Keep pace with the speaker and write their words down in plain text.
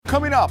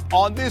Coming up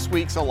on this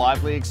week's A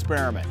Lively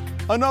Experiment,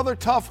 another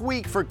tough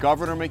week for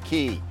Governor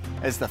Mckee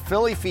as the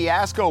Philly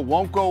fiasco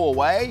won't go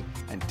away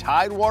and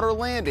Tidewater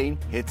Landing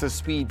hits a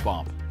speed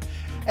bump.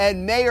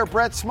 And Mayor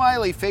Brett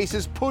Smiley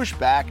faces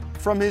pushback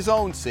from his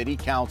own city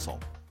council.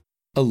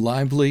 A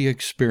Lively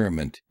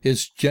Experiment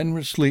is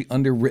generously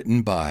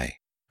underwritten by...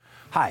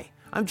 Hi,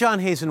 I'm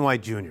John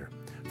Hazenwhite Jr.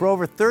 For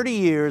over 30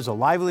 years, A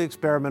Lively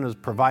Experiment has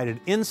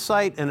provided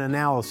insight and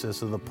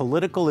analysis of the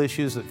political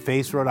issues that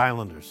face Rhode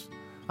Islanders.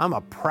 I'm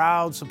a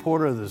proud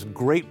supporter of this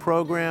great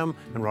program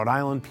and Rhode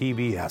Island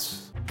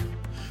PBS.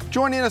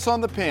 Joining us on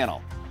the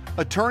panel,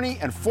 attorney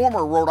and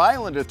former Rhode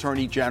Island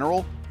Attorney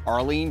General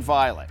Arlene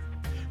Violet,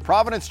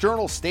 Providence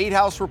Journal State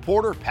House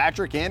reporter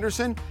Patrick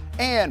Anderson,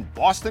 and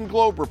Boston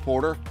Globe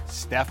reporter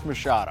Steph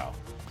Machado.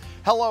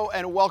 Hello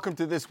and welcome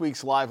to this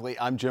week's Lively.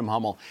 I'm Jim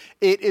Hummel.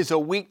 It is a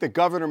week that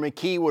Governor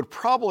Mckee would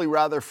probably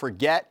rather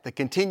forget. The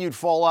continued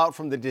fallout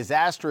from the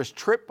disastrous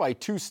trip by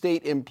two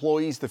state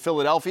employees to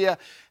Philadelphia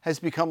has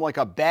become like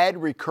a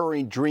bad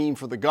recurring dream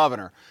for the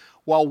governor.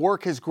 While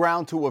work has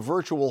ground to a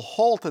virtual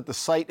halt at the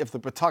site of the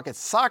Pawtucket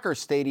Soccer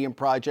Stadium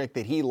project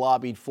that he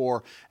lobbied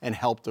for and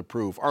helped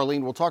approve.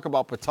 Arlene, we'll talk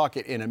about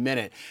Pawtucket in a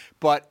minute,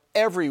 but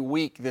every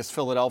week this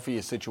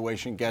Philadelphia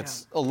situation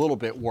gets a little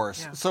bit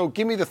worse. So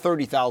give me the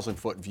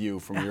 30,000-foot view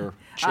from your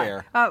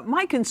chair.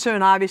 My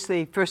concern,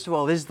 obviously, first of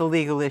all, is the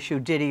legal issue.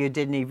 Did he or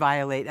didn't he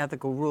violate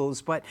ethical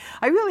rules? But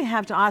I really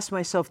have to ask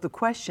myself the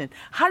question,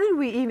 how did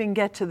we even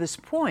get to this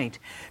point?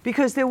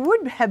 Because there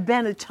would have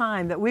been a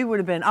time that we would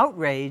have been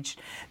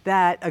outraged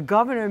that a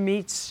governor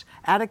meets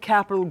at a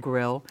Capitol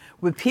Grill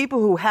with people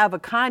who have a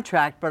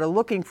contract but are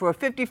looking for a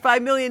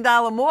 $55 million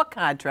more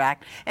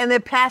contract, and they're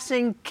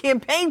passing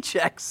campaign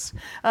checks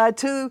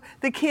to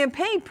the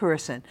campaign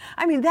person.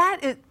 I mean,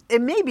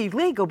 it may be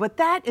legal, but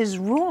that is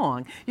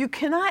wrong. You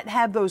cannot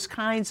have those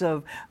kinds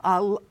of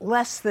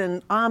less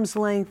than arm's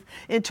length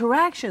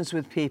interactions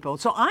with people.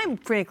 So I'm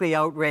frankly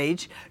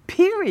outraged,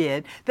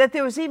 period, that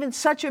there was even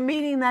such a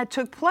meeting that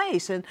took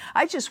place. And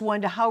I just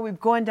wonder how we've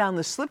gone down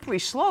the slippery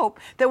slope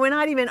that we're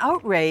not even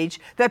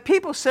outraged that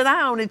people sit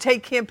down and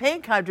take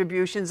campaign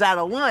contributions at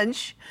a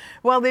lunch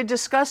while they're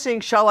discussing,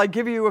 shall I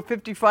give you a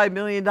 $55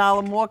 million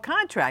more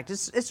contract?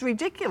 It's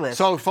ridiculous.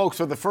 So, folks,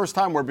 for the first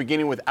time, we're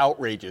beginning with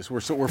outrages.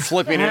 We're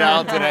flipping it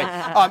out today.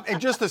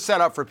 And just to set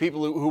up for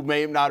people who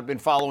may not have been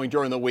following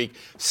during the week,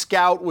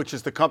 Scout, which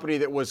is the company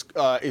that was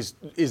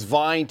is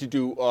vying to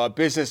do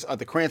business at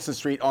the Cranston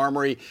Street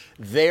Armory,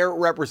 their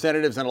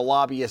representatives and a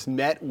lobbyist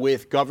met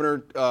with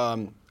Governor,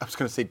 I was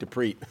going to say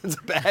Dupree, it's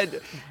bad,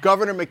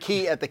 Governor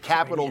Mckee at the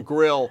Capitol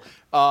Grill.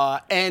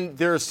 And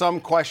there's some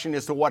question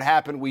as to what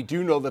happened. We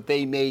do know that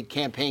they made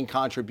campaign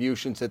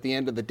contributions at the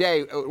end of the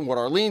day. What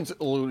Arlene's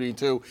alluding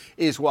to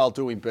is while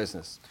doing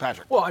business.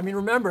 Patrick. Well, I mean,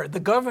 remember, the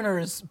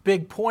governor's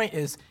big point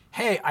is,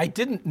 hey, I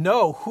didn't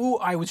know who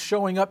I was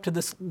showing up to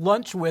this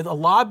lunch with, a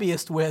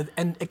lobbyist with,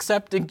 and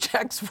accepting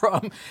checks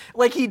from.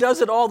 Like, he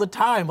does it all the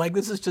time. Like,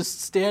 this is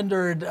just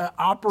standard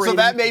operating. So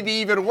that may be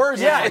even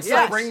worse. Yeah, it's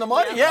like bring the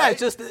money. Yeah, right? it's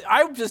just,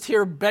 I'm just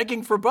here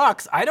begging for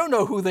bucks. I don't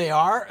know who they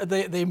are.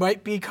 They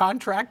might be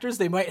contractors.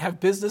 They might have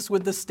business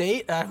with the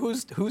state.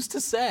 Who's to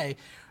say?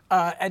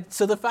 And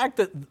so the fact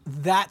that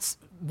that's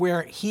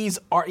where he's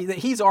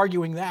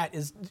arguing that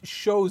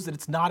shows that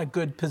it's not a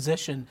good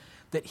position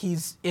that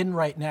he's in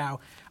right now.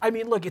 I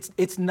mean, look,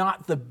 it's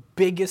not the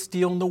biggest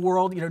deal in the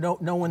world. You know,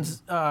 no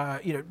one's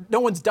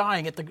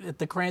dying at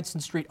the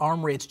Cranston Street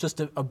Armory. It's just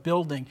a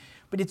building,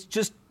 but it's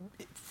just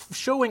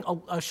shining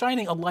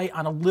a light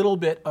on a little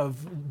bit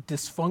of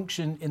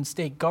dysfunction in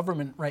state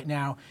government right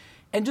now,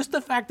 and just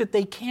the fact that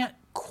they can't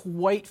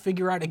quite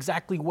figure out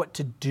exactly what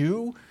to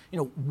do. You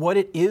know, what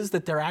it is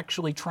that they're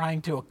actually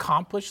trying to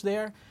accomplish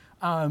there,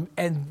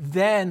 and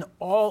then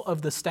all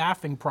of the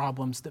staffing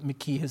problems that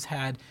Mckee has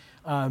had.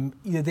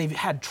 They've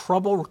had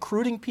trouble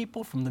recruiting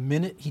people from the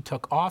minute he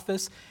took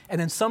office, and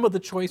then some of the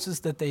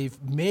choices that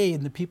they've made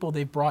and the people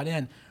they've brought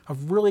in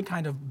have really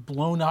kind of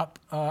blown up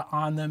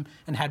on them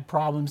and had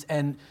problems.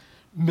 And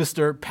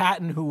Mr.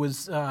 Patton, who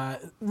was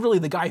really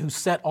the guy who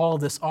set all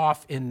of this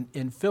off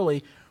in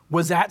Philly,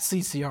 was at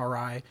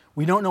CCRI.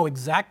 We don't know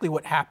exactly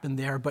what happened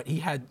there, but he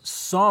had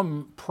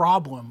some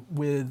problem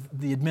with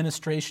the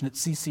administration at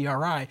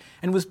CCRI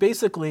and was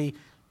basically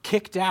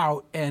kicked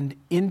out and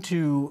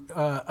into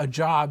a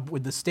job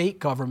with the state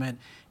government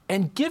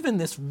and given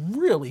this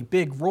really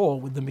big role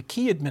with the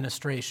Mckee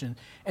administration.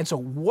 And so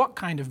what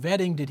kind of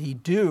vetting did he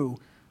do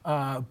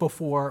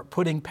before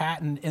putting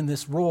Patton in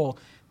this role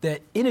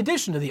that, in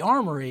addition to the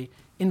Armory,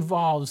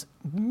 involves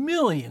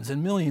millions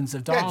and millions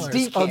of dollars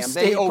of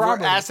state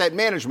property? Asset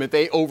management,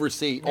 they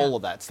oversee all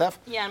of that. Steph?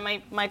 Yeah,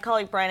 and my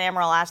colleague Brian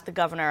Amaral asked the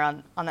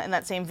governor in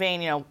that same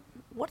vein, you know,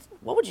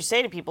 what would you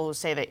say to people who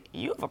say that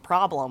you have a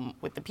problem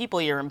with the people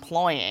you're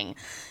employing?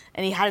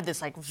 And he had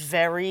this like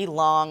very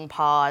long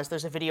pause.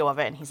 There's a video of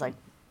it, and he's like,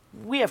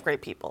 we have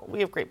great people.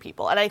 We have great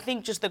people. And I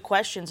think just the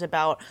questions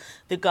about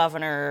the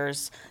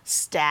governor's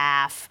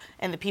staff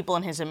and the people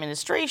in his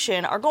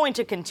administration are going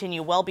to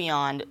continue well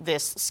beyond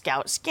this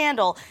Scout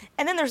scandal.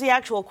 And then there's the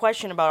actual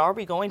question about, are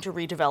we going to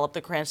redevelop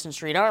the Cranston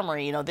Street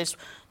Armory? You know,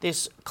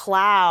 this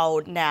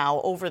cloud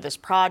now over this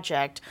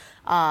project,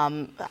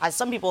 as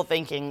some people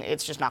thinking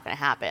it's just not going to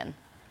happen.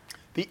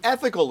 The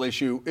ethical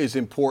issue is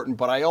important,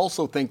 but I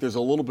also think there's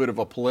a little bit of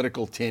a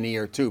political tin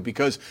here, too,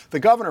 because the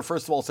governor,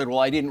 first of all, said, well,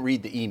 I didn't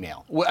read the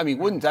email. Well, I mean,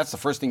 wouldn't that's the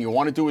first thing you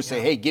want to do is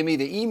say, hey, give me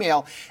the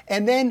email.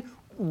 And then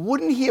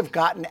wouldn't he have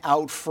gotten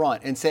out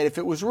front and said, if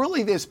it was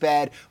really this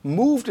bad,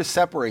 move to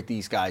separate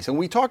these guys? And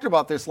we talked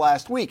about this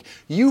last week.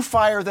 You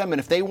fire them, and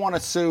if they want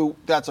to sue,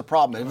 that's a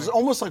problem. It was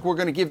almost like we're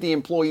going to give the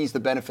employees the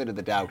benefit of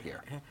the doubt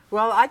here.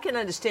 Well, I can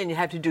understand you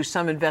have to do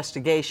some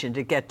investigation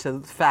to get to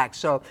the facts.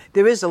 So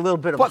there is a little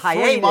bit of a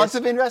hiatus. 3 months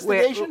of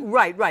investigation?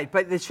 Right.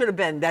 But it should have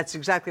been, that's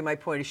exactly my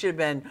point. It should have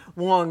been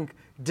long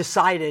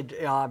decided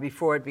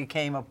before it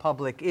became a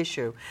public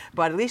issue.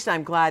 But at least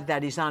I'm glad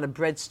that he's on a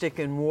breadstick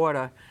and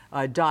water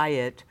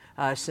diet,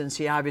 since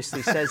he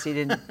obviously says he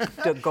didn't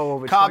go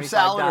over $25. Cobb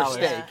salad or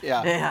steak,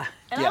 yeah.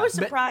 And I was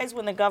surprised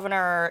when the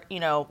governor,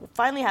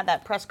 finally had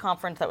that press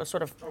conference that was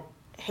sort of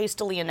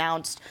hastily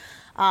announced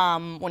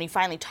when he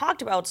finally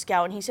talked about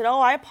Scout, and he said,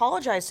 I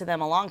apologized to them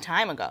a long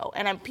time ago.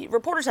 And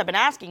reporters have been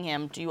asking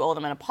him, do you owe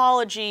them an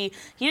apology?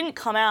 He didn't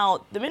come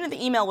out, the minute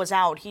the email was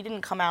out, he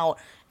didn't come out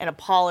and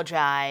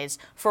apologize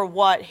for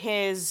what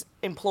his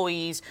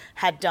employees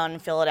had done in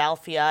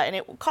Philadelphia, and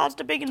it caused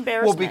a big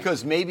embarrassment. Well,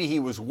 because maybe he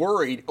was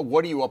worried,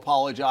 what are you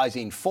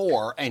apologizing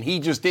for? And he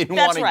just didn't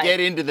want to get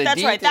into the details.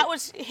 That's right. That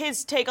was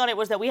his take on it,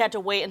 was that we had to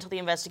wait until the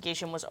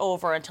investigation was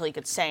over until he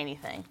could say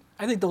anything.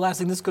 I think the last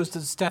thing, this goes to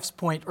Steph's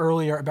point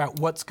earlier about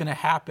what's going to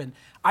happen.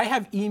 I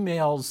have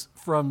emails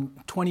from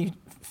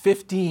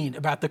 2015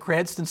 about the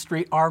Cranston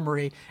Street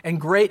Armory and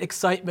great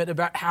excitement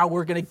about how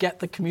we're going to get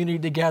the community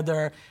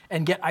together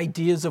and get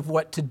ideas of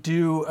what to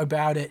do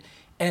about it.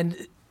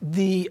 And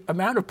the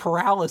amount of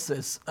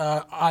paralysis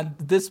on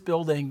this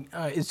building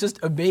is just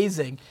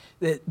amazing.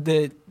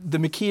 The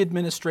Mckee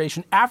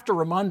administration, after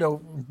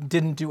Raimondo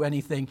didn't do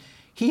anything,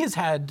 he has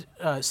had,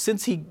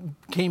 since he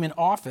came in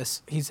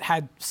office, he's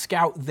had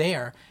Scout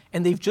there,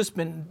 and they've just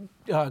been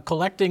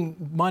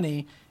collecting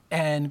money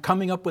and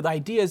coming up with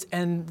ideas,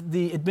 and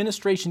the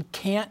administration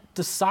can't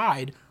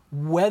decide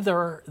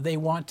whether they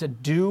want to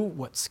do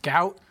what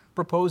Scout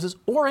proposes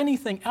or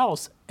anything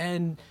else.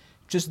 And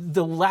just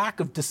the lack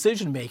of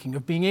decision-making,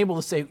 of being able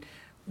to say,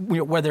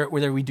 whether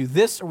we do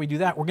this or we do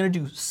that, we're going to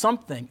do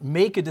something,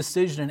 make a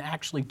decision, and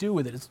actually do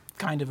with it. It's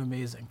kind of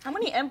amazing. How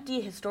many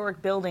empty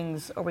historic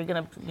buildings are we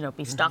going to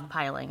be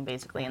stockpiling,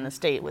 basically, in the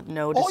state with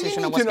no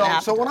decision on what's going to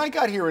happen? So when I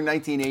got here in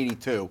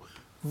 1982,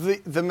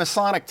 the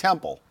Masonic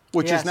Temple,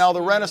 which is now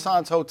the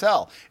Renaissance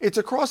Hotel, it's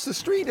across the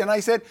street. And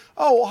I said,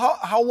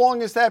 how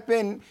long has that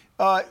been?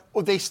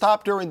 They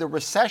stopped during the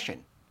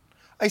recession.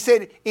 I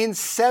said, in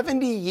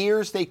 70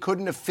 years, they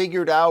couldn't have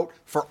figured out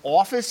for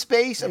office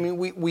space. I mean,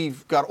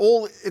 we've got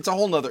it's a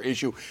whole nother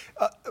issue.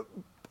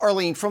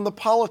 Arlene, from the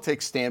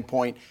politics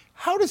standpoint,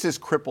 how does this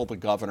cripple the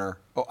governor?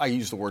 I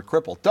use the word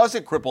cripple. Does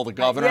it cripple the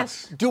governor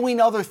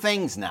doing other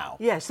things now?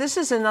 Yes, this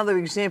is another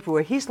example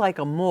where he's like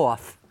a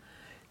moth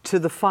to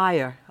the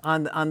fire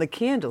on the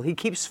candle. He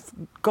keeps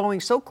going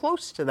so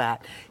close to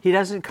that. He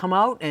doesn't come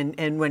out,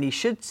 and when he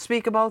should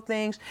speak about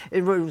things,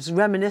 it was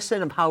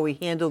reminiscent of how he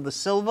handled the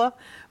Silva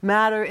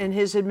matter in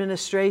his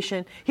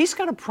administration. He's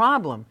got a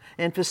problem,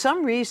 and for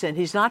some reason,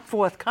 he's not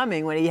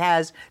forthcoming when he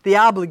has the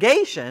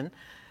obligation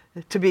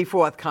to be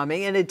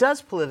forthcoming, and it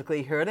does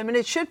politically hurt him, and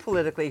it should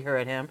politically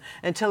hurt him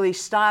until he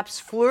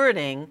stops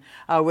flirting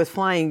with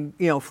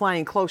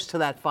flying close to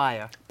that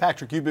fire.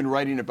 Patrick, you've been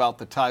writing about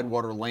the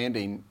Tidewater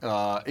Landing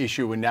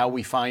issue, and now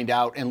we find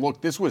out. And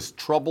look, this was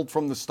troubled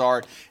from the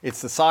start.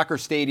 It's the soccer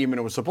stadium, and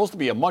it was supposed to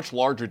be a much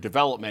larger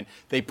development.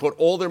 They put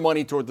all their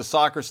money toward the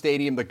soccer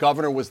stadium. The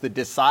governor was the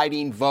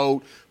deciding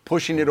vote,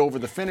 pushing it over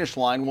the finish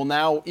line. Well,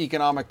 now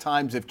economic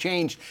times have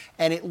changed,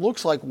 and it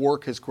looks like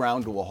work has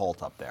ground to a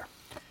halt up there.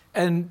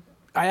 And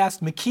I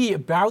asked Mckee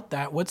about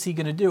that. What's he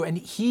going to do? And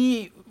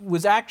he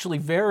was actually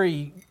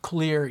very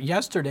clear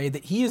yesterday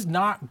that he is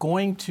not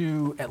going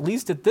to, at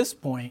least at this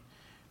point,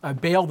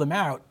 bail them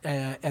out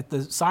at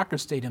the soccer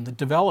stadium. The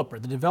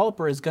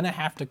developer is going to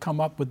have to come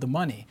up with the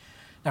money.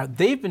 Now,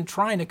 they've been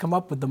trying to come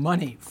up with the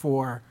money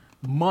for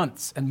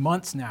months and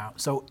months now.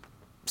 So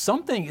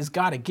something has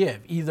got to give.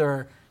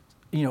 Either,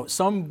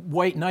 some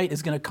white knight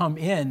is going to come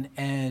in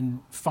and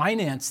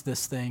finance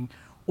this thing,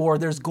 or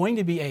there's going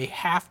to be a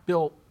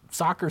half-built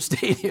soccer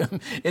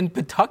stadium in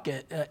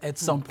Pawtucket at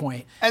some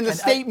point. And the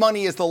state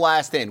money is the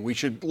last in. We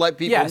should let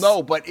people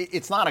know, but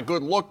it's not a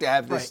good look to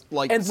have this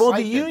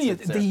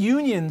the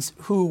unions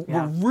who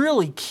were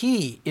really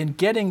key in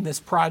getting this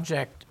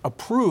project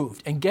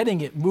approved and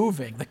getting it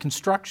moving, the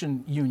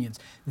construction unions,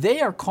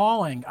 they are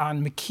calling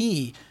on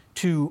Mckee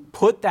to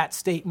put that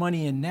state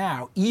money in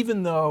now,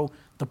 even though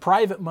the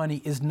private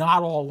money is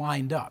not all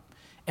lined up.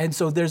 And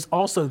so there's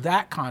also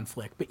that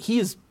conflict. But he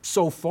is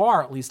so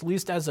far, at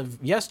least as of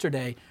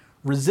yesterday,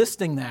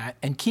 resisting that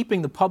and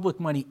keeping the public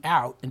money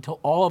out until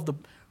all of the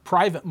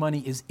private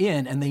money is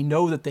in and they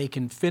know that they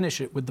can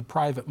finish it with the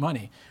private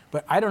money.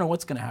 But I don't know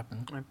what's going to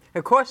happen.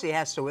 Of course he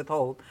has to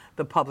withhold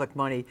the public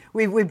money.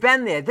 We've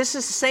been there. This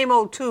is the same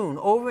old tune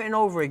over and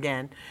over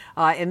again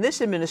in this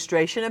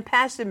administration and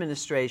past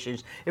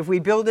administrations. If we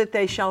build it,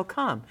 they shall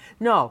come.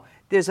 No,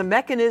 there's a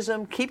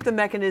mechanism. Keep the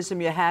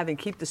mechanism you have and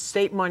keep the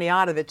state money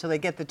out of it till they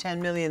get the $10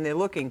 million they're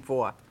looking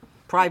for.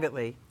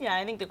 Privately. Yeah,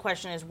 I think the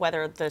question is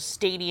whether the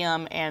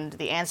stadium and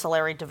the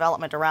ancillary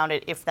development around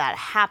it, if that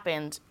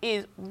happens,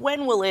 is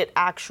when will it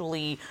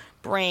actually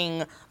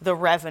bring the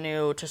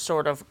revenue to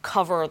sort of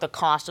cover the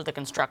cost of the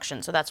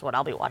construction? So that's what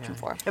I'll be watching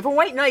for. If a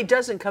white knight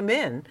doesn't come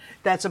in,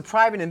 that's a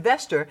private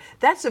investor,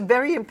 that's a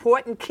very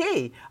important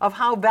key of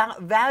how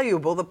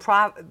valuable the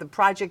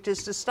project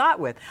is to start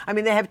with. I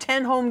mean, they have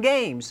 10 home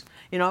games.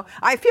 You know,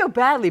 I feel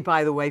badly,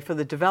 by the way, for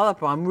the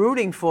developer. I'm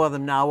rooting for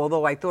them now,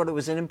 although I thought it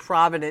was an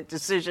improvident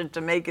decision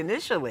to make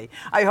initially.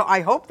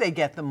 I hope they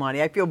get the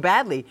money. I feel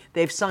badly.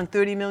 They've sunk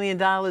 $30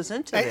 million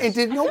into this. And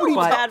did nobody...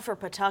 It's bad for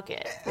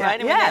Pawtucket, right?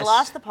 I mean, they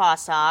lost the Paw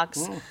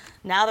Sox.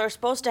 Now they're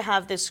supposed to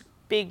have this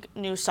big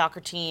new soccer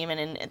team,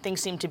 and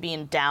things seem to be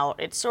in doubt.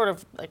 It's sort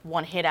of like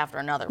one hit after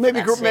another. Maybe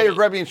Mayor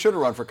Grebian should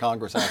have run for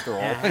Congress after all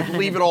and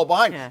leave it all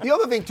behind. The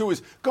other thing, too,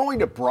 is going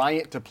to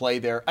Bryant to play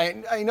there.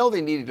 I know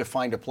they needed to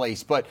find a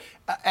place, but,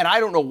 and I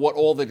don't know what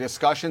all the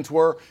discussions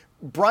were.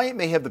 Bryant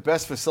may have the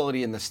best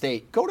facility in the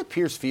state. Go to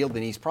Pierce Field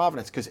in East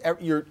Providence because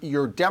your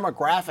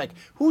demographic,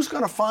 who's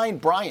going to find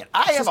Bryant?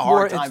 I have a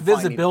hard time finding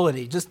It's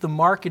visibility, just the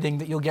marketing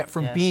that you'll get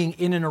from being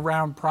in and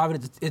around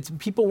Providence. It's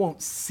people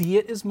won't see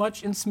it as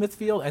much in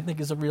Smithfield, I think,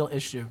 is a real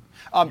issue.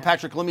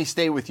 Patrick, let me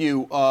stay with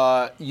you.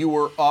 You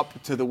were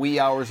up to the wee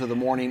hours of the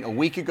morning a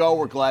week ago.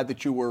 We're glad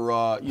that you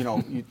were,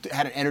 you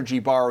had an energy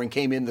bar and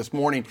came in this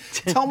morning.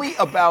 Tell me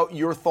about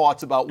your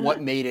thoughts about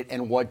what made it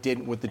and what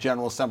didn't with the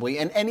General Assembly,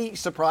 and any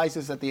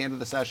surprises at the end of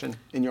the session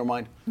in your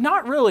mind?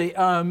 Not really.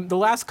 The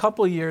last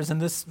couple of years,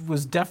 and this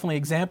was definitely an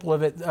example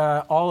of it,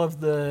 all of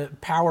the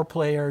power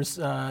players,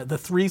 the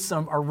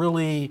threesome, are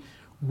really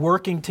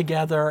working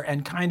together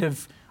and kind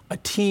of a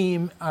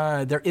team.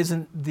 There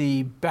isn't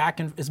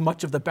as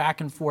much of the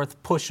back and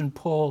forth push and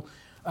pull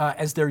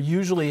as there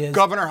usually is.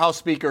 Governor, House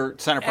Speaker,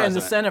 Senate President. And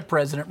the Senate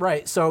President,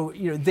 right. So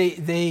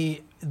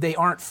they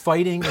aren't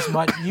fighting as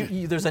much.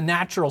 There's a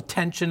natural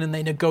tension and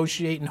they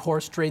negotiate and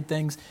horse trade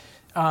things.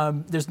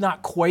 There's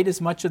not quite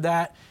as much of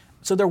that.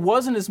 So there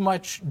wasn't as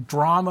much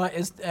drama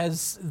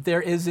as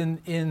there is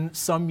in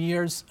some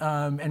years.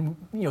 And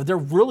there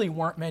really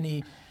weren't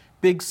many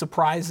big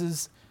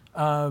surprises.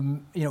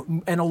 And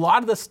a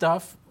lot of the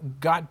stuff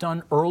got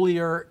done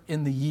earlier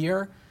in the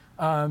year.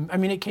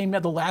 It came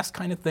at the last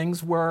kind of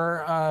things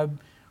were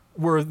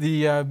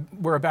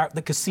about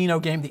the casino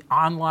game, the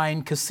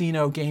online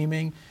casino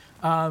gaming,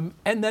 and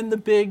then the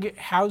big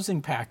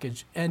housing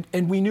package.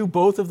 And we knew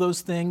both of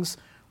those things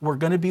were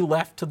going to be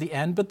left to the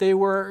end, but they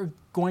were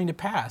going to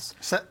pass.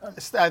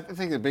 I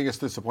think the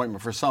biggest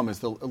disappointment for some is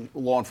the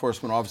Law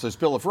Enforcement Officers'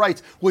 Bill of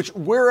Rights, which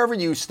wherever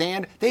you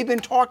stand, they've been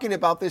talking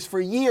about this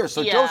for years.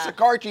 So Joe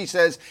Sicarci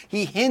says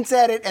he hints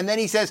at it, and then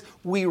he says,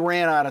 we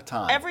ran out of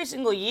time. Every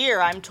single year,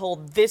 I'm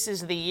told this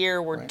is the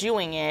year we're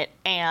doing it,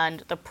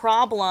 and the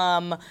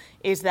problem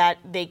is that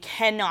they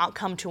cannot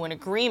come to an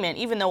agreement,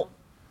 even though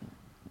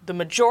the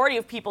majority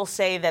of people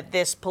say that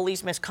this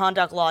police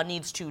misconduct law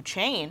needs to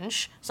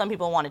change. Some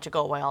people want it to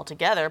go away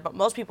altogether, but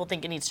most people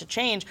think it needs to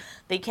change.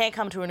 They can't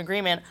come to an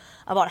agreement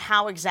about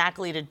how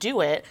exactly to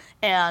do it.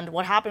 And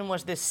what happened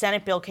was this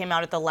Senate bill came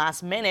out at the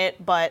last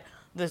minute, but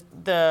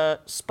the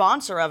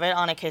sponsor of it,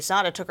 Ana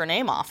Quesada, took her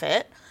name off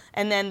it.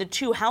 And then the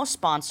two House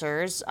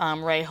sponsors,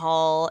 Ray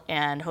Hall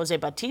and Jose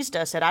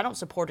Batista, said, I don't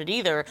support it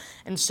either.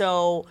 And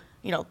so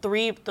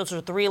those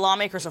are three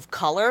lawmakers of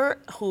color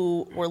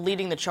who were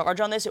leading the charge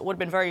on this. It would have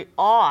been very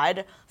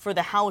odd for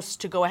the House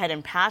to go ahead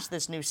and pass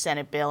this new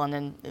Senate bill, and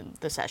then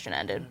the session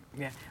ended.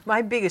 Yeah.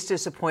 My biggest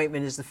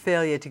disappointment is the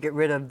failure to get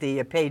rid of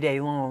the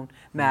payday loan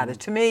matter.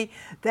 To me,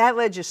 that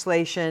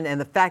legislation and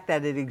the fact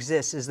that it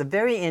exists is the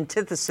very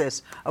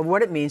antithesis of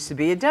what it means to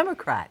be a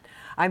Democrat.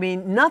 I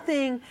mean,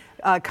 nothing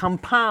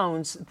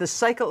compounds the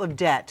cycle of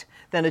debt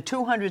than a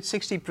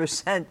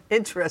 260%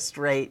 interest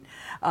rate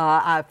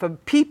for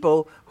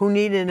people who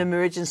need an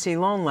emergency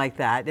loan like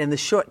that and the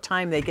short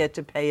time they get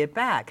to pay it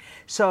back.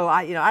 So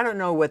I don't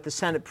know what the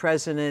Senate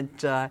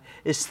President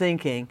is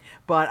thinking,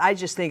 but I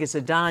just think it's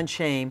a darn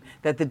shame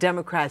that the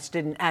Democrats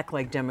didn't act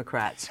like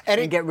Democrats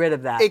and get rid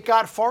of that. It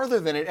got farther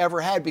than it ever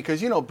had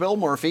because, Bill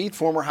Murphy,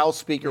 former House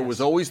Speaker,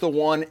 was always the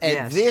one.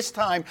 And this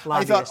time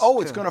Lobbyist, I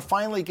thought, it's going to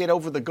finally get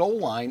over the goal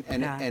line,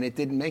 and it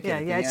didn't make it.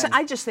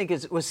 I just think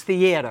it was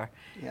theater.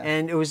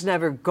 And it was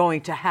never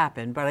going to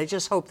happen, but I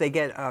just hope they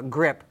get a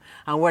grip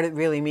on what it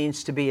really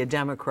means to be a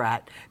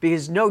Democrat,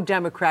 because no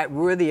Democrat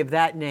worthy of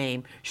that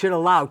name should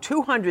allow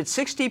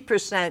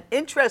 260%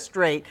 interest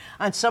rate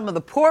on some of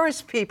the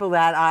poorest people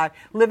that are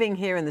living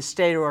here in the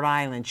state of Rhode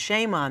Island.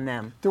 Shame on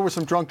them. There were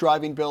some drunk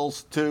driving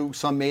bills, too.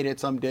 Some made it,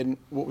 some didn't.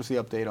 What was the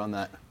update on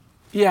that?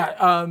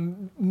 Yeah,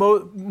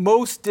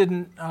 most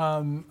didn't.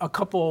 A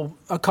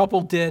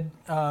couple did,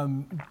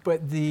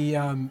 but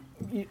there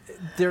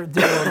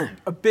were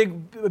a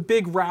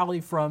big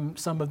rally from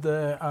some of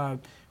the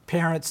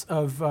parents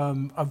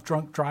of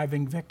drunk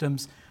driving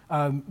victims,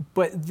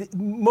 but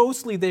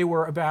mostly they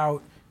were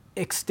about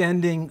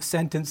extending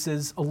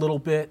sentences a little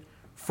bit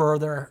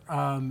further,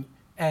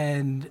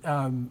 and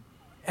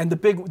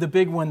the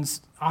big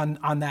ones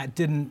on that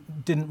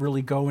didn't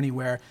really go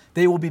anywhere.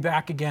 They will be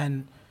back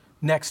again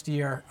next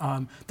year.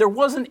 There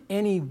wasn't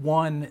any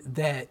one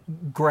that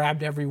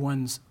grabbed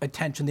everyone's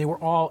attention. They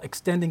were all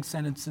extending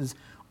sentences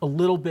a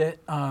little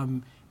bit,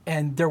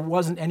 and there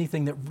wasn't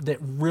anything that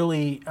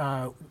really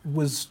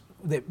was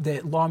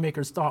that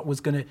lawmakers thought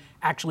was going to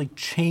actually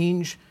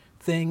change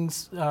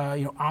things,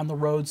 on the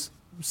roads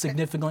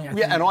significantly.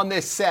 And on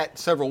this set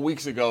several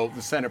weeks ago,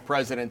 the Senate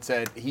president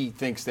said he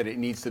thinks that it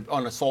needs to,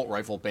 on assault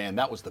rifle ban,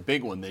 that was the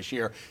big one this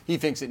year, he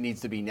thinks it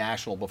needs to be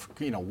national, but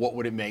what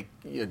would it make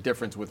a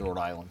difference with Rhode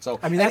Island? So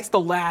that's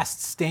the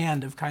last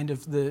stand of kind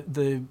of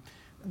the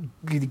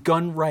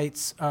gun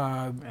rights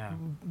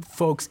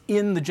folks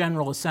in the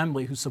General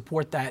Assembly who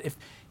support that.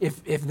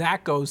 If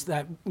that goes,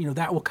 that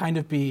will kind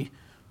of be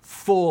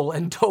full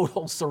and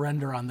total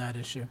surrender on that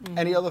issue.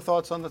 Any other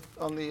thoughts on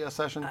the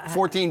session?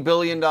 $14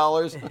 billion.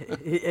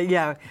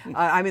 Yeah,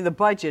 I mean the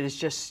budget is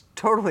just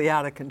totally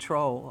out of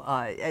control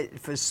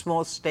for a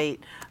small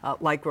state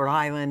like Rhode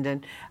Island,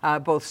 and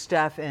both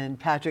Steph and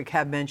Patrick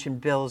have mentioned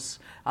bills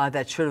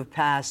that should have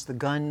passed, the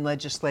gun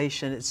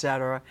legislation, et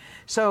cetera.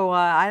 So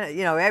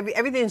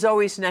everything's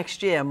always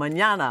next year.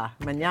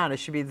 Mañana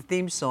should be the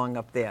theme song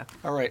up there.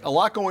 All right, a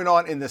lot going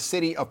on in the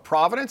city of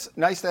Providence.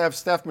 Nice to have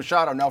Steph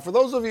Machado. Now, for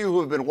those of you who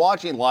have been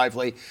watching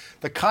Lively,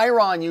 the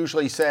Chiron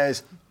usually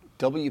says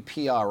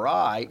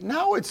WPRI.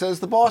 Now it says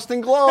the Boston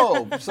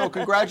Globe. So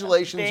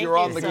congratulations, you're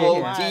on the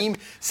Globe team.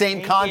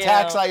 Same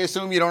contacts, I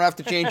assume. You don't have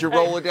to change your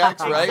Rolodex,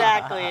 right?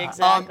 Exactly.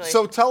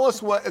 So tell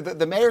us what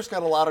the mayor's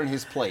got a lot on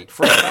his plate.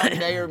 First-time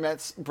mayor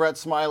Brett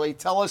Smiley.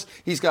 Tell us,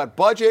 he's got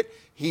budget,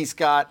 he's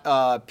got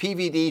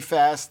PVD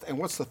Fest, and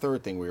what's the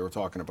third thing we were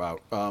talking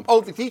about?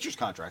 The teacher's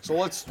contract. So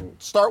let's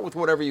start with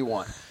whatever you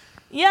want.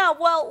 Yeah,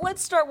 well,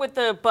 let's start with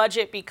the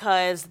budget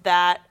because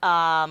that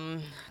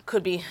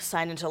could be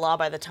signed into law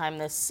by the time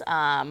this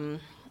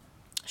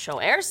show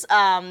airs.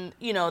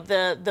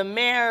 The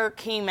mayor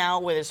came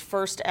out with his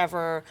first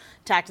ever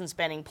tax and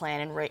spending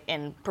plan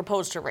and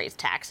proposed to raise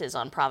taxes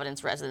on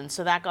Providence residents.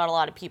 So that got a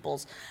lot of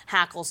people's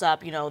hackles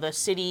up. The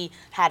city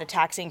had a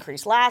tax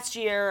increase last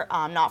year,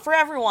 not for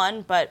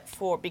everyone, but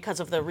because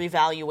of the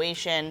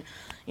revaluation.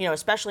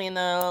 Especially in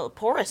the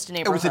poorest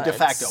neighborhoods. It was a de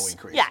facto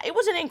increase. Yeah, it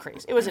was an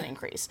increase.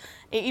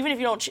 Even if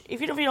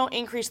you don't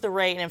increase the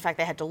rate, and in fact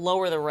they had to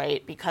lower the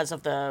rate because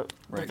of the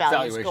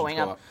values going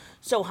up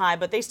so high,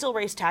 but they still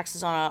raised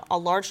taxes on a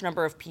large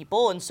number of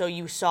people, and so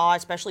you saw,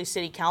 especially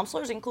city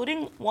councilors,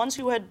 including ones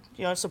who had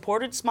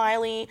supported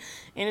Smiley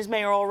in his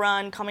mayoral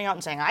run, coming out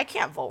and saying, "I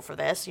can't vote for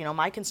this.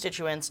 My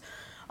constituents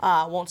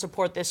won't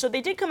support this." So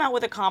they did come out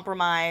with a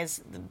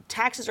compromise. The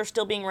taxes are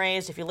still being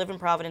raised. If you live in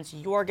Providence,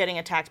 you're getting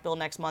a tax bill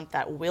next month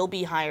that will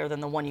be higher than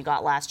the one you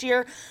got last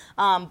year.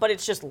 But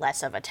it's just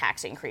less of a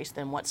tax increase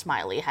than what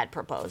Smiley had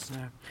proposed.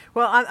 Yeah.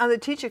 Well, on the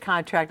teacher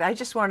contract, I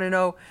just want to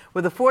know,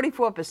 with the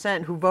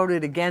 44% who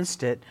voted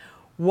against it,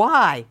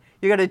 why?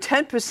 You got a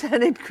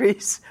 10%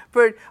 increase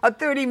for a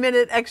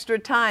 30-minute extra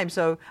time.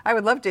 So I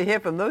would love to hear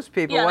from those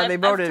people why they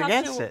voted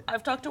against it.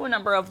 I've talked to a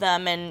number of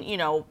them, and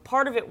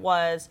part of it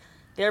was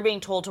they're being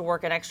told to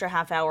work an extra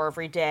half hour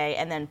every day,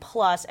 and then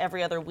plus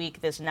every other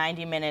week this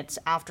 90 minutes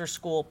after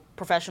school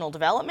professional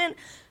development.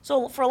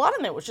 So for a lot of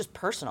them, it was just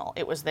personal.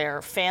 It was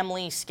their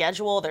family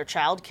schedule, their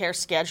child care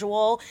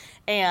schedule,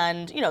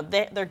 and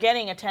they're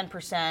getting a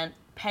 10%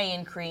 pay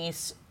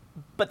increase,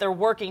 but they're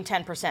working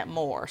 10%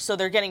 more. So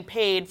they're getting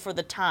paid for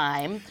the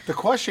time. The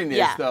question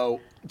is,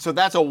 though, so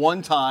that's a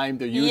one-time,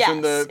 they're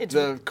using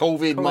the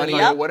COVID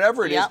money or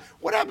whatever it is.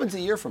 What happens a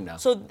year from now?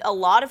 So a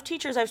lot of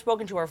teachers I've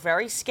spoken to are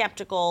very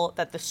skeptical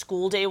that the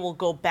school day will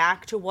go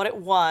back to what it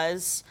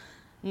was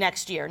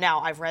next year.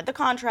 Now, I've read the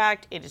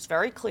contract. It is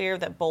very clear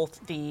that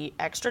both the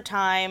extra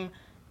time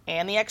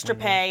and the extra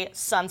pay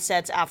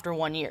sunsets after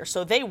 1 year.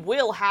 So they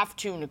will have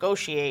to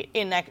negotiate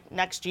in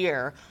next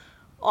year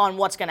on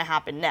what's going to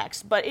happen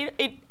next. But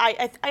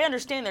I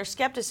understand their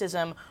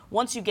skepticism.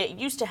 Once you get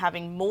used to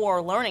having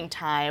more learning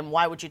time,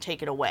 why would you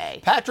take it away?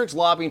 Patrick's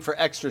lobbying for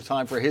extra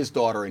time for his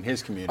daughter in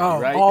his community,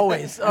 right?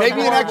 Always.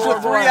 Maybe an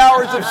extra 3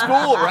 hours of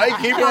school, right?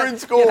 Keep her in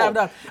school.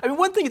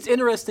 One thing that's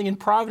interesting in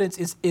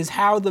Providence is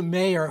how the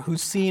mayor,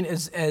 who's seen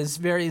as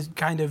very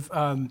kind of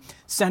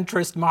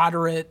centrist,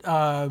 moderate,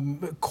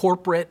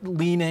 corporate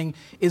leaning,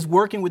 is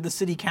working with the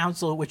city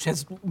council, which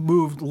has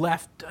moved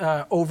left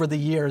over the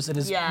years. It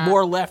is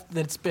more left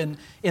than it's been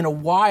in a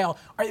while.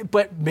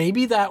 But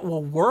maybe that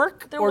will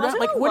work? Or not?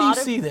 What do you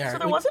see there? So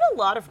there wasn't a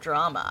lot of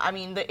drama. I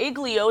mean, the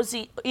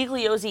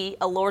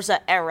Igliozzi-Alorza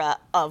era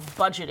of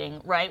budgeting,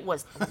 right,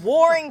 was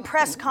warring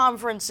press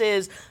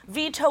conferences,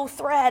 veto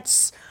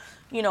threats,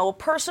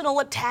 personal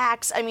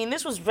attacks. I mean,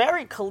 this was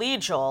very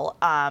collegial,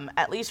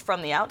 at least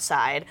from the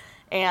outside.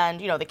 And,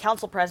 the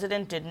council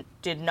president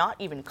did not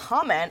even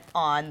comment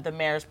on the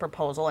mayor's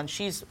proposal, and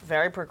she's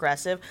very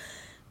progressive,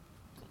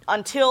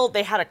 until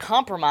they had a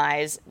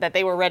compromise that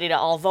they were ready to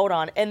all vote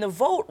on. And the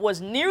vote was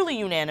nearly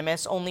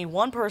unanimous. Only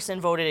one person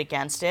voted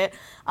against it.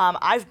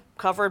 I've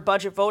covered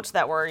budget votes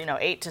that were,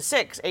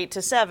 8-6,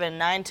 8-7,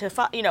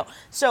 9-5,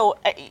 So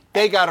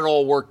they got it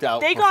all worked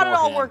out. They got it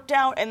all worked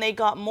out, and they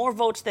got more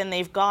votes than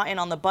they've gotten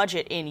on the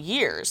budget in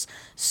years.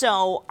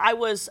 So I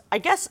won't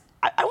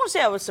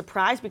say I was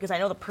surprised, because I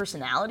know the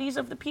personalities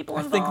of the people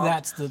involved.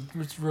 I think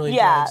what's really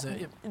drives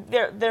it.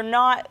 They're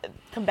not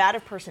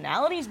combative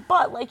personalities,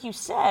 but like you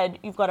said,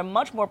 you've got a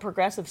much more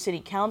progressive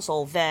city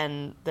council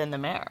than the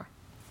mayor.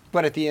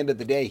 But at the end of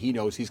the day, he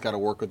knows he's got to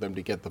work with them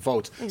to get the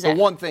votes. Exactly.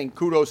 The one thing,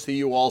 kudos to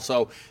you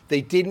also,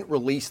 they didn't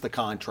release the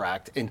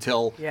contract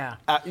until,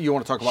 you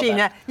want to talk about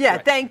that?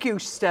 Right. Thank you,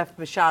 Steph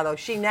Machado.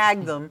 She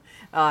nagged them,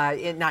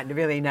 not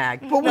really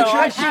nagged. But we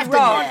shouldn't have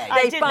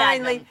to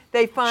nag.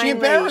 They finally, she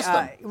embarrassed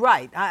them.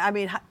 Right. I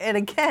mean, and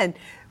again,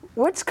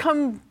 what's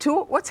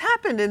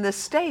happened in the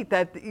state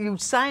that you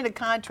sign a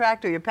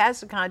contract or you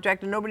pass a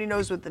contract and nobody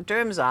knows what the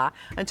terms are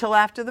until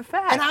after the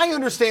fact? And I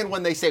understand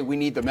when they say we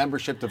need the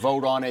membership to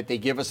vote on it, they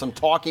give us some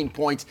talking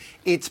points.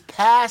 It's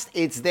passed,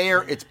 it's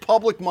there, it's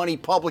public money,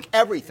 public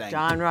everything.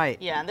 Darn right.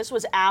 Yeah, and this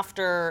was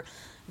after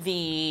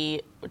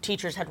the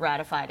teachers had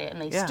ratified it,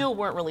 and they still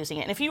weren't releasing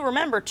it. And if you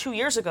remember, 2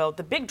 years ago,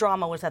 the big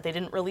drama was that they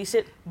didn't release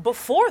it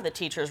before the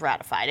teachers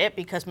ratified it,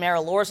 because Mayor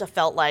Elorza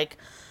felt like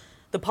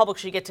the public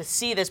should get to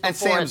see this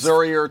before and Sam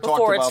Zurier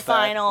talked about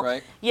final. That,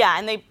 right? Yeah,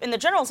 and the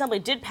General Assembly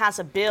did pass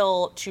a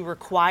bill to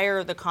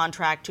require the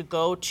contract to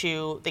go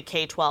to the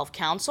K-12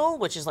 Council,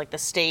 which is like the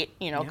state,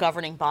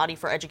 governing body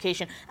for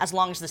education, as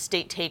long as the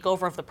state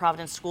takeover of the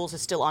Providence schools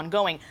is still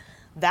ongoing.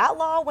 That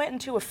law went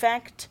into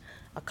effect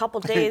a couple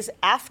days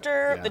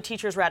after the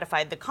teachers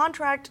ratified the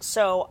contract,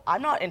 so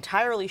I'm not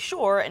entirely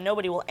sure, and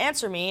nobody will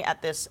answer me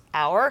at this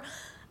hour,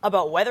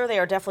 about whether they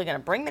are definitely going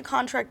to bring the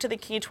contract to the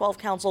K-12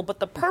 Council, but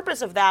the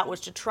purpose of that was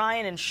to try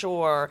and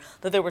ensure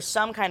that there was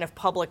some kind of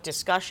public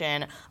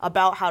discussion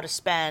about how to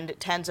spend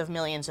tens of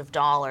millions of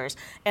dollars.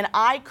 And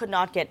I could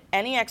not get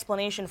any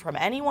explanation from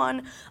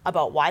anyone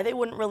about why they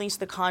wouldn't release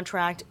the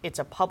contract. It's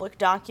a public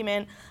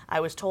document. I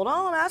was told,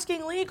 I'm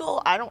asking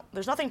legal.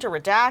 There's nothing to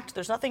redact.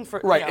 There's nothing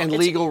for... Right, and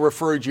legal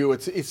referred you.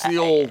 It's the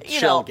old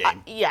shell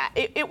game.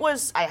 It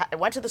was... I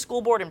went to the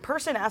school board in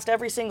person, asked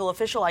every single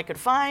official I could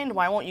find,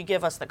 why won't you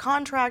give us the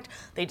contract?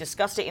 They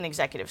discussed it in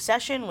executive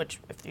session, which,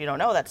 if you don't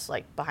know, that's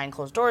like behind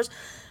closed doors.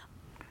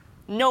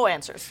 No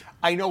answers.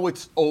 I know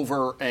it's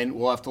over, and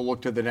we'll have to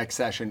look to the next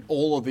session.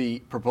 All of the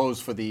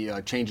proposed for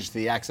the changes to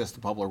the access to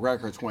public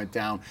records went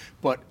down.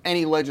 But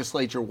any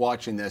legislature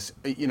watching this,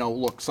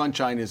 look,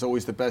 sunshine is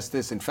always the best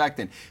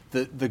disinfectant.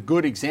 The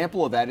good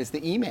example of that is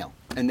the email,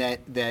 and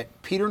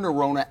that Peter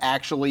Nerona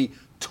actually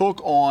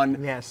took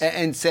on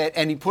and said,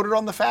 and he put it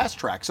on the fast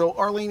track. So,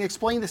 Arlene,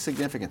 explain the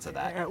significance of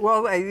that.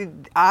 Well,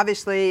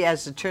 obviously,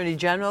 as Attorney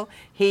General,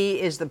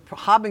 he is the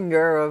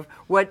harbinger of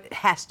what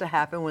has to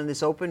happen when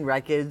there's open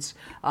records,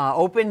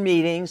 open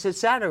meetings, et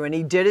cetera. And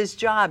he did his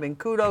job, and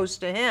kudos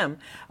to him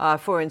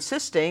for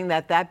insisting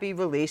that be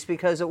released,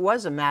 because it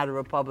was a matter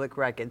of public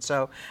record.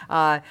 So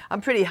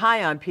I'm pretty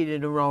high on Peter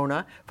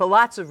Nerona for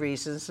lots of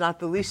reasons, not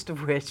the least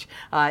of which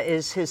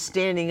is his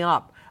standing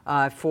up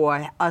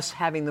for us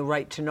having the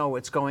right to know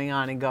what's going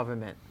on in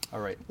government. All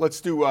right, let's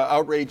do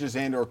outrages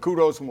and or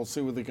kudos, and we'll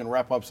see whether we can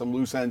wrap up some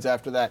loose ends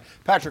after that.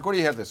 Patrick, what do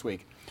you have this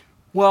week?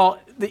 Well,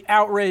 the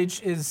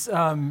outrage is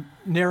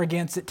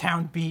Narragansett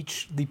Town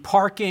Beach. The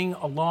parking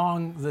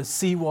along the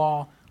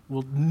seawall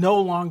will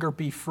no longer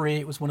be free.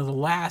 It was one of the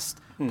last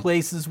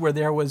places where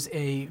there was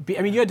you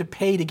had to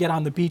pay to get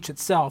on the beach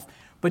itself,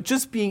 but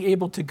just being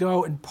able to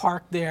go and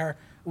park there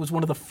was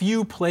one of the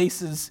few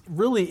places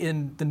really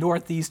in the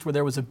Northeast where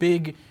there was a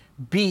big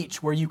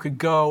beach where you could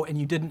go and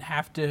you didn't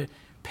have to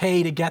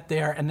pay to get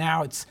there. And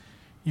now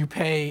you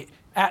pay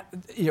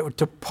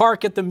to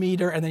park at the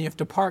meter, and then you have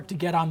to park to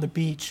get on the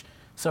beach.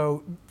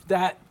 So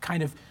that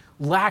kind of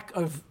lack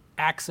of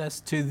access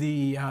to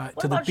the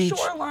beach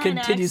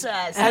continues.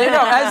 Access? And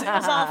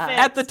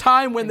at the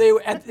time when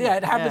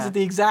it happens at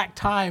the exact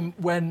time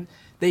when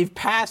they've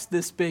passed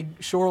this big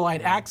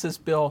shoreline access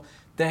bill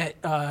that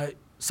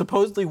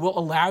supposedly will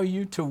allow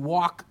you to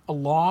walk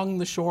along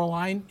the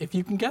shoreline if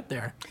you can get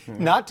there.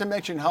 Not to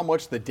mention how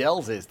much the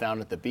Dells is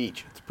down at the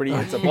beach.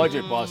 It's a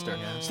budget buster.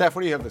 Steph,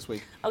 what do you have this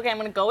week? Okay, I'm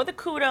going to go with the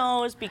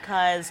kudos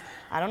because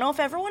I don't know if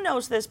everyone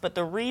knows this, but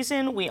the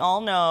reason we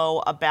all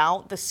know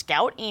about the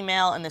Scout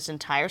email and this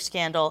entire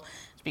scandal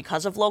is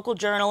because of local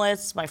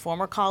journalists. My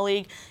former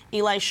colleague,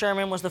 Eli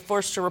Sherman, was the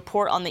first to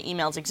report on the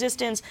email's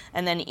existence,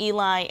 and then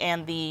Eli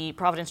and the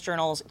Providence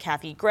Journal's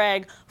Kathy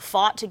Gregg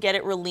fought to get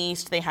it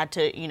released. They had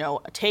to,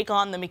 take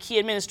on the Mckee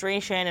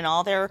administration and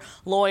all their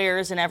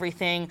lawyers and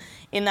everything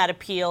in that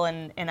appeal,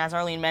 and as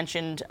Arlene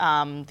mentioned,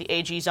 the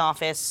AG's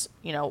office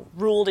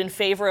ruled in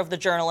favor of the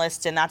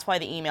journalists, and that's why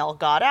the email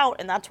got out,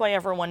 and that's why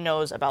everyone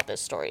knows about this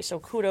story. So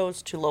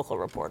kudos to local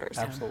reporters.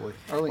 Absolutely.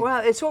 Arlene.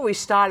 Well, it's what we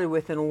started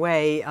with in a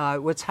way,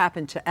 what's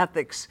happened to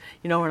ethics,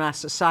 in our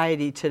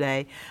society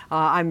today.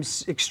 I'm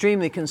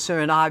extremely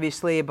concerned,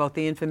 obviously, about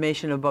the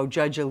information about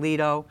Judge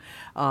Alito.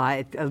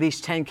 At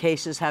least 10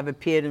 cases have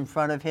appeared in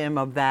front of him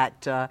of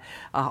that,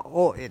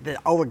 the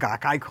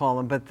oligarch, I call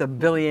him, but the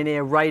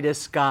billionaire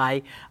rightist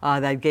guy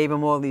that gave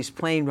him all these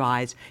plane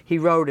rides. He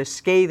wrote a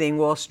scathing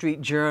Wall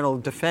Street Journal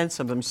defense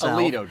of himself.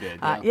 Alito did,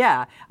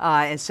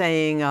 and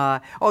saying,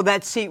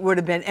 that seat would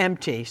have been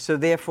empty, so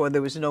therefore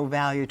there was no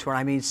value to it.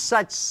 I mean,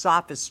 such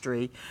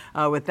sophistry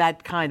with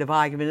that kind of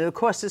argument. And of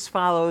course, this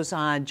follows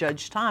on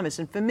Judge Thomas.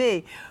 And for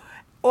me,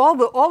 all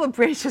the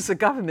branches of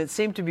government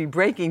seem to be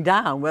breaking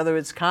down, whether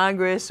it's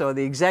Congress or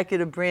the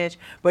executive branch.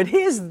 But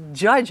here's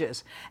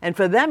judges, and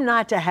for them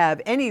not to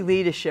have any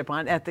leadership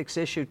on ethics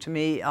issue, to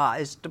me,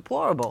 is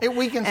deplorable. It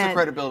weakens the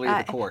credibility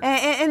of the court.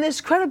 And there's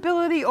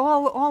credibility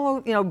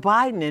all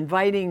Biden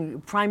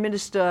inviting Prime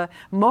Minister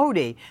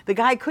Modi. The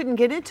guy couldn't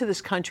get into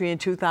this country in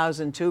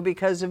 2002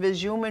 because of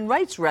his human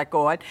rights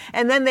record,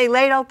 and then they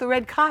laid out the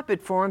red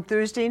carpet for him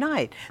Thursday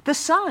night. The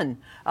Sun.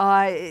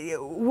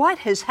 What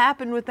has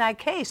happened with that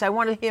case? I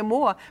want to hear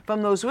more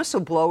from those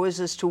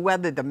whistleblowers as to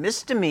whether the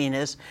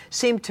misdemeanors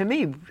seem to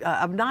me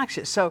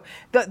obnoxious. So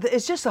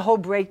it's just a whole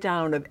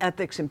breakdown of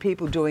ethics and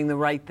people doing the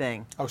right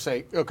thing.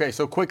 Okay,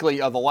 so quickly,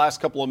 the last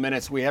couple of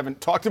minutes, we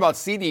haven't talked about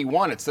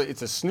CD1.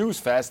 It's a snooze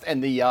fest,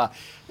 and the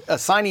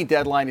signing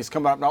deadline is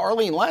coming up. Now,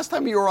 Arlene, last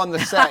time you were on the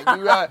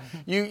set,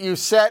 you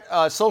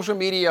set social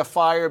media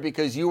afire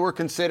because you were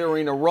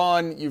considering a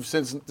run. You've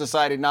since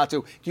decided not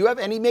to. Do you have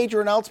any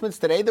major announcements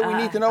today that we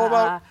need to know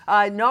about?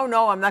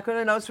 No, I'm not going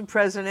to announce for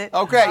president.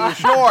 Okay, you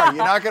sure? You're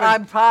not going to?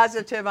 I'm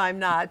positive I'm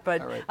not,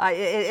 but right.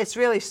 It's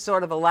really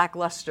sort of a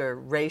lackluster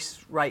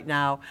race right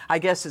now. I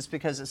guess it's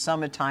because it's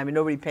summertime and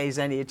nobody pays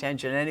any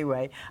attention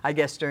anyway, I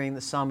guess, during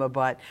the summer.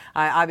 But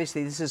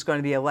obviously this is going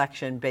to be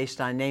election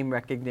based on name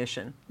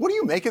recognition. What do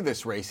you make of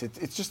this race?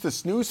 It's just a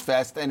snooze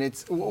fest, and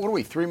it's, what are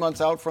we, 3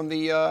 months out from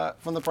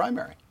the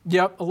primary?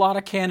 Yep, a lot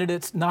of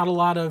candidates, not a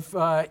lot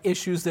of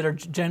issues that are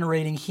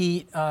generating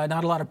heat,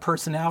 not a lot of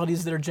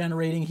personalities that are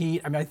generating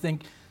heat. I mean, I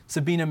think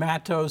Sabina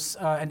Matos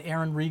and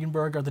Aaron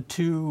Regenberg are the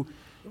two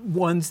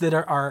ones that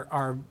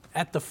are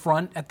at the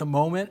front at the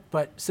moment.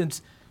 But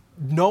since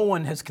no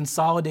one has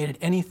consolidated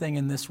anything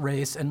in this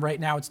race, and right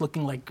now it's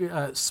looking like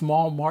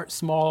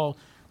small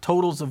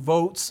totals of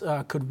votes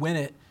could win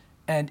it,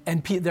 and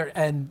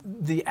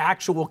the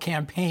actual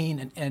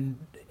campaign and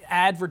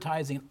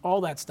advertising,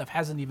 all that stuff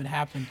hasn't even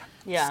happened.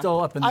 Yeah.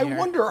 Still up in the air. I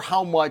wonder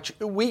how much,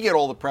 we get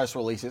all the press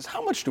releases,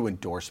 how much do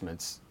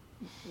endorsements,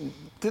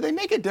 do they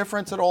make a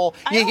difference at all?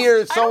 You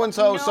hear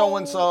so-and-so.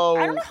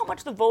 I don't know how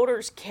much the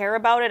voters care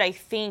about it. I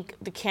think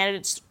the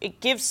candidates,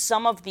 it gives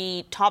some of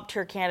the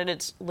top-tier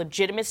candidates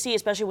legitimacy,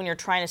 especially when you're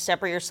trying to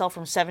separate yourself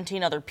from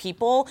 17 other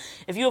people.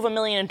 If you have 1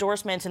 million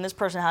endorsements and this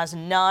person has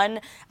none,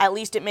 at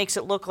least it makes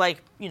it look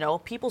like,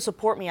 people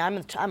support me. I'm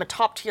a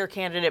top-tier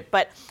candidate.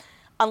 But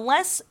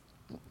unless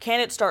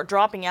candidates start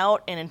dropping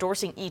out and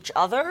endorsing each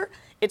other,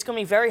 it's going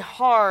to be very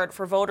hard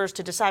for voters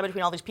to decide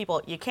between all these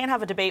people. You can't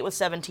have a debate with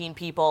 17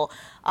 people.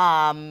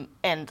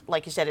 And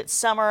like you said, it's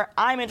summer.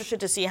 I'm interested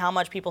to see how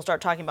much people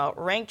start talking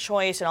about ranked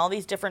choice and all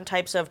these different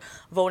types of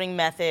voting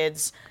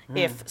methods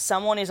if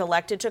someone is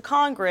elected to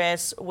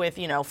Congress with,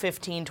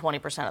 15,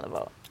 20% of the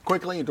vote.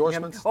 Quickly,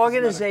 endorsements?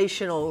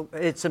 Organizational,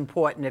 it's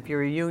important if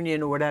you're a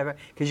union or whatever,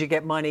 because you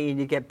get money and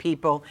you get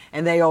people,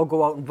 and they all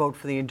go out and vote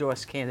for the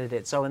endorsed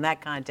candidate. So in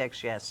that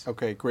context, yes.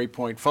 Okay, great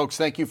point. Folks,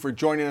 thank you for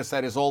joining us.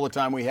 That is all the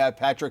time we have.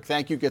 Patrick,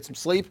 thank you. Get some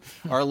sleep.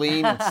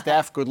 Arlene and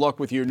Steph, good luck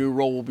with your new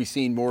role. We'll be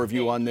seeing more of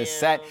you on this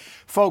set.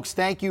 Folks,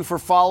 thank you for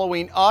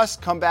following us.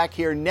 Come back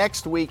here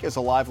next week as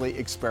a lively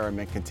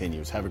experiment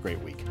continues. Have a great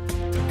week.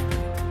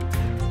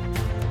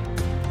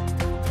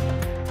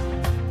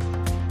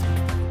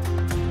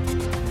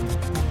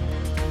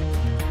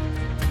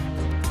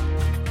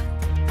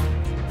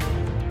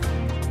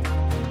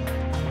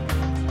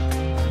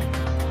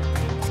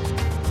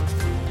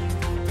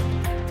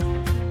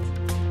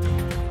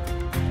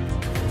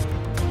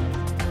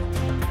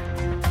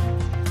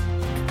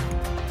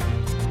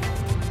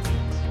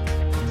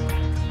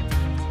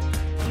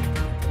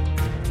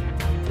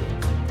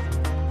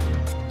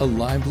 A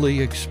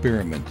Lively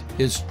Experiment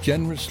is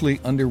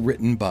generously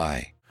underwritten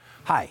by...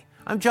 Hi,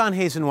 I'm John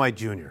Hazen White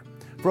Jr.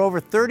 For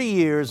over 30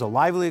 years, A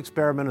Lively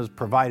Experiment has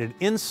provided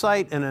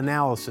insight and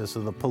analysis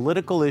of the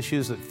political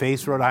issues that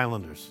face Rhode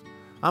Islanders.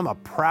 I'm a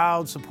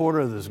proud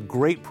supporter of this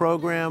great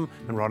program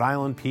and Rhode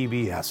Island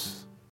PBS.